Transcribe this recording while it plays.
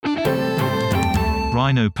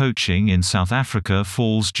Rhino poaching in South Africa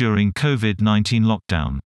falls during COVID-19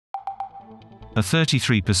 lockdown. A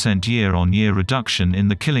 33% year-on-year reduction in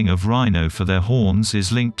the killing of rhino for their horns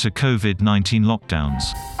is linked to COVID-19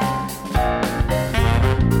 lockdowns.